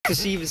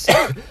because she even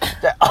said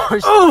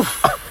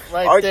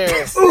right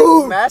there.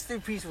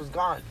 Masterpiece was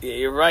gone. Yeah,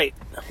 you're right.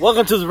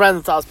 Welcome to the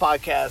Random Thoughts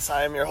Podcast.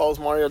 I am your host,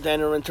 Mario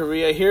Daniel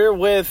Renteria, here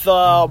with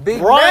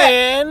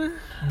Brian.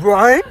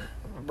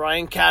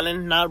 Brian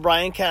Callen, not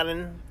Brian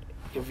Callen.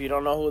 If you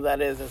don't know who that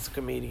is, that's a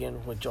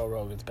comedian with Joe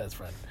Rogan's best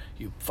friend.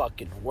 You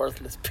fucking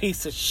worthless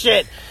piece of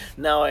shit.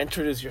 Now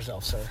introduce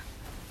yourself, sir.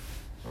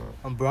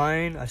 I'm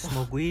Brian. I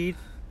smoke weed.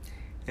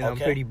 And I'm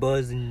pretty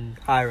buzzed and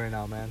high right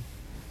now, man.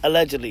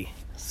 Allegedly.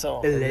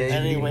 So,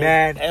 anyway,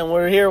 man. And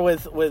we're here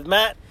with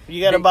Matt.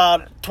 You got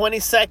about 20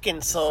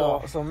 seconds.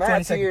 So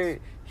Matt's here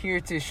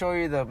to show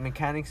you the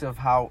mechanics of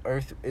how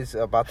Earth is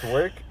about to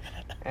work.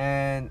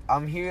 And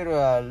I'm here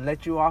to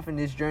let you off in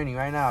this journey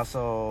right now.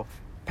 So,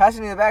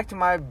 passing it back to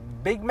my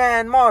big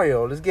man,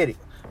 Mario. Let's get it.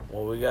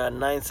 Well, we got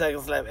 9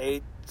 seconds left.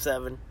 8,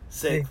 7,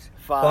 6,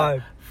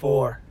 5,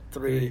 4,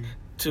 3,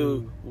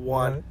 2,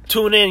 1.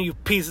 Tune in, you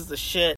pieces of shit.